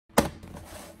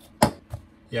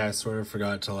Yeah, I sort of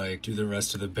forgot to like do the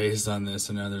rest of the base on this,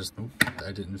 and now there's, oh,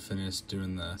 I didn't finish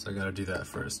doing that, so I gotta do that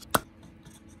first.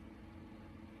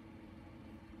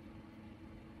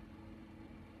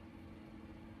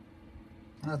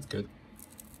 That's good.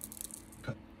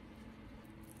 Cut.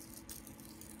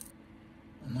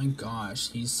 Oh my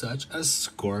gosh, he's such a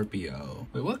Scorpio.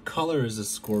 Wait, what color is a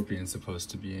scorpion supposed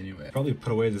to be anyway? Probably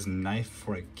put away this knife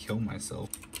before I kill myself.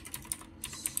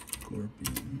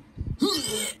 Scorpion.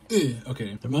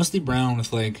 Okay, they're mostly brown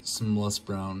with like some less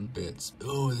brown bits.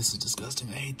 Oh, this is disgusting.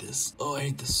 I hate this. Oh, I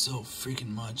hate this so freaking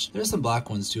much. There's some black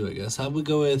ones too, I guess. How would we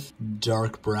go with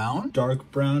dark brown? Dark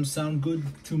brown sound good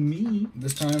to me.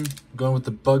 This time, I'm going with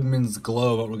the Bugman's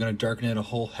Glow, but we're gonna darken it a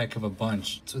whole heck of a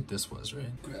bunch. That's what this was,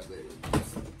 right? Grab it.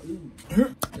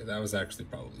 Okay, that was actually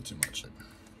probably too much.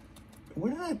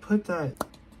 Where did I put that?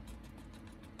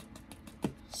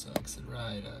 Sucks it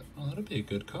right up. Oh, that'll be a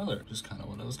good color. Just kind of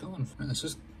what I was going for. Let's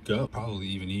just go. Probably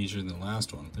even easier than the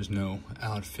last one. There's no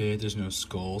outfit, there's no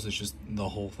skulls, it's just the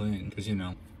whole thing. Because, you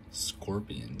know,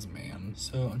 scorpions, man.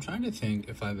 So I'm trying to think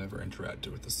if I've ever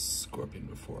interacted with a scorpion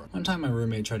before. One time my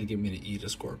roommate tried to get me to eat a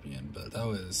scorpion, but that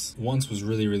was, once was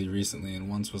really, really recently, and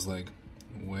once was like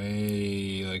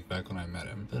way like back when I met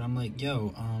him. But I'm like,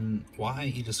 yo,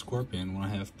 why eat a scorpion when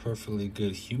I have perfectly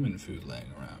good human food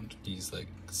laying around? These like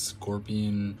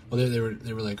scorpion, well, they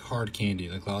were like hard candy,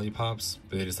 like lollipops,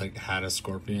 but they just like had a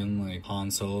scorpion like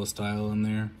Han Solo style in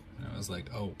there. And I was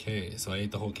like, okay. So I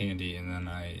ate the whole candy, and then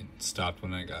I stopped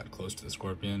when I got close to the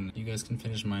scorpion. You guys can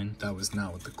finish mine. That was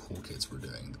not what the cool kids were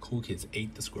doing. The cool kids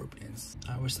ate the scorpions.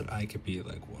 I wish that I could be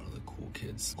like one of the cool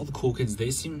kids. All the cool kids, they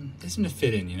seem to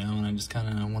fit in, you know, and I just kind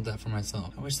of want that for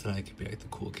myself. I wish that I could be like the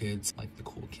cool kids, like the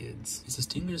cool kids. Is the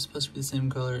stinger supposed to be the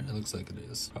same color? It looks like it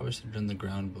is. Probably should have done the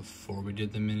ground before we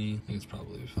did the mini. I think it's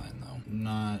probably fine though.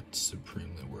 Not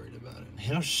supremely worried about it. I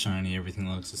hate how shiny everything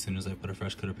looks as soon as I put a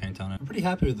fresh coat of paint on it. I'm pretty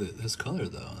happy with this color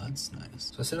though. That's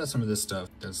nice. So I set out some of this stuff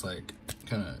that's like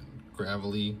kind of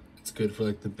gravelly. It's good for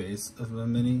like the base of the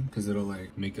mini because it'll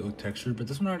like make it look textured, but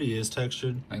this one already is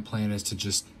textured. My plan is to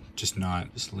just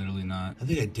literally not. I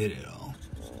think I did it all.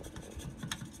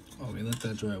 Oh, we let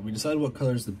that dry. We decided what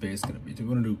color is the base gonna be. Do we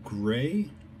want to do gray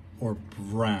or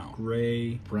brown?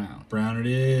 Gray, brown. Brown it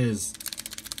is.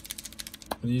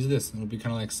 I'm gonna use this. It'll be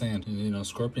kind of like sand. You know,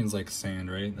 scorpions like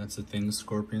sand, right? That's the thing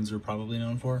scorpions are probably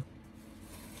known for.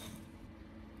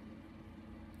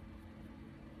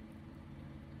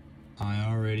 I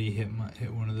already hit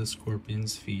one of the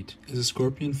scorpion's feet. Is a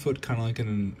scorpion foot kind of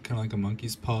like a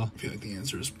monkey's paw? I feel like the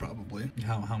answer is probably.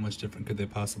 How much different could they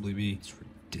possibly be? It's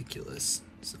ridiculous.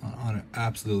 It's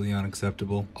absolutely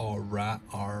unacceptable. All right.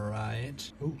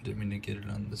 Oh, didn't mean to get it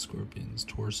on the scorpion's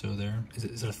torso there.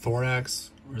 Is it a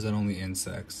thorax? Or is that only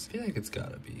insects? I feel like it's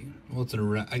gotta be. Well, it's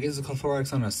I guess it's called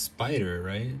thorax on a spider,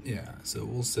 right? Yeah, so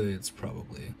we'll say it's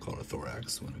probably called a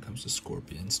thorax when it comes to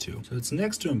scorpions too. So it's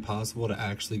next to impossible to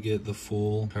actually get the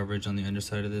full coverage on the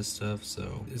underside of this stuff.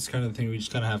 So it's kind of the thing, we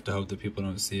just kind of have to hope that people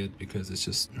don't see it because it's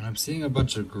just, I'm seeing a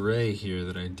bunch of gray here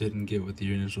that I didn't get with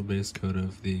the initial base coat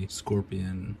of the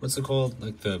scorpion. What's it called?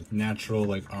 Like the natural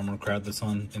like armor crab that's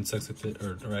on insects like this,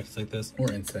 or arachnids like this?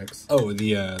 Or insects. Oh,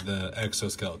 the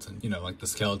exoskeleton. You know, like the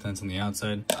skeletons on the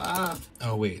outside.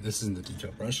 Oh wait, this isn't the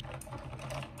detail brush.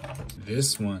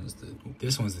 This one's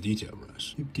the detail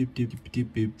brush.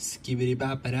 Skibbity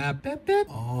bop ba da bip bip.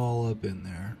 All up in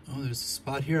there. Oh, there's a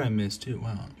spot here I missed too.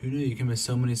 Wow. Who knew you can miss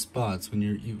so many spots when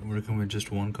you're working with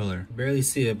just one color? I barely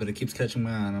see it, but it keeps catching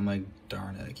my eye, and I'm like,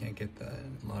 darn it, I can't get that.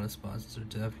 A lot of spots are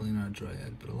definitely not dry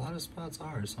yet, but a lot of spots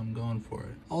are, so I'm going for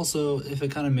it. Also, if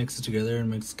it kind of mixes together and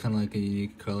makes kind of like a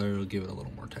unique color, it'll give it a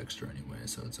little more texture anyway,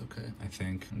 so it's okay. I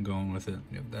think I'm going with it.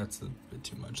 Yep, that's a bit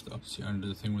too much though. See under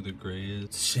the thing where the gray is.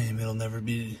 It's a shame it'll never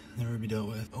be dealt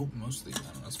with. Oh, mostly, I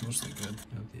don't know, it's mostly good.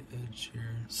 Have the edge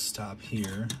here. Stop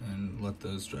here and let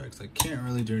those dry, because I can't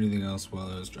really do anything else while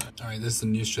those dry. All right, this is a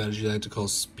new strategy I like to call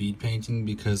speed painting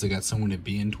because I got somewhere to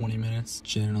be in 20 minutes.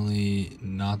 Generally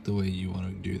not the way you want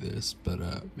to do this, but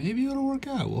maybe it'll work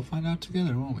out. We'll find out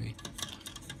together, won't we?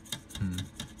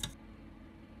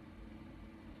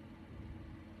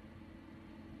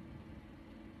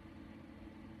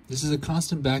 This is a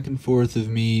constant back and forth of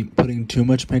me putting too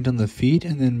much paint on the feet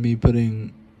and then me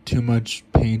putting too much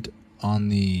paint on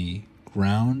the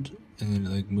ground and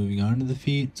then like moving on to the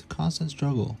feet. It's a constant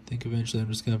struggle. I think eventually I'm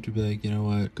just gonna have to be like, you know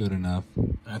what, good enough.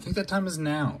 And I think that time is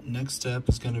now. Next step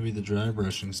is gonna be the dry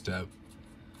brushing step.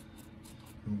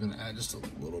 I'm gonna add just a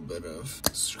little bit of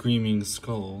screaming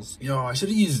skulls. Yo, I should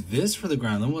have used this for the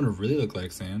ground. That would have really looked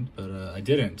like sand, but I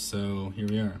didn't, so here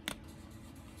we are.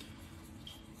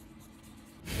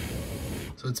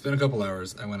 So it's been a couple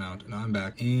hours. I went out and now I'm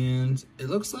back. And it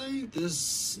looks like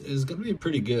this is gonna be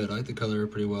pretty good. I like the color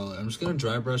pretty well. I'm just gonna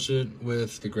dry brush it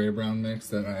with the gray brown mix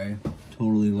that I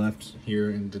totally left here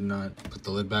and did not put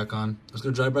the lid back on. I'm just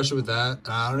gonna dry brush it with that.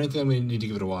 I don't think I'm gonna need to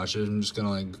give it a wash. I'm just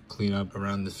gonna like clean up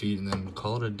around the feet and then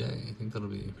call it a day. I think that'll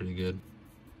be pretty good.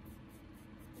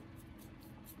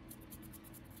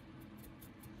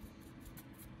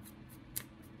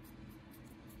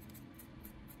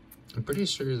 I'm pretty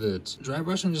sure that dry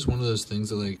brushing is just one of those things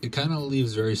that like, it kind of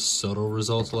leaves very subtle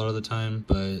results a lot of the time,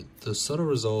 but the subtle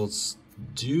results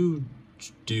do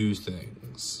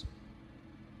things.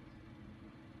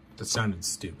 That sounded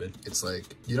stupid. It's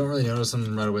like, you don't really notice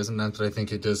them right away sometimes, but I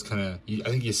think it does kind of, I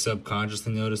think you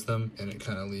subconsciously notice them and it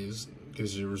kind of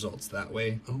gives you results that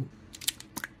way. Oh.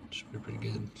 Should be pretty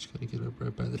good. Just gotta get up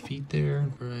right by the feet there.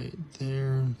 Right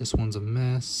there. This one's a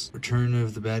mess. Return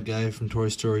of the bad guy from Toy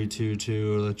Story 2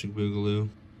 to Electric Boogaloo.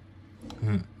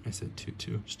 I said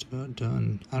 2. Just about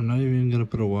done. I'm not even gonna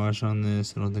put a wash on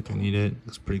this. I don't think I need it.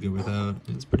 Looks pretty good without.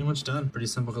 It's pretty much done. Pretty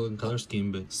simple color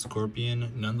scheme, but Scorpion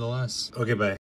nonetheless. Okay, bye.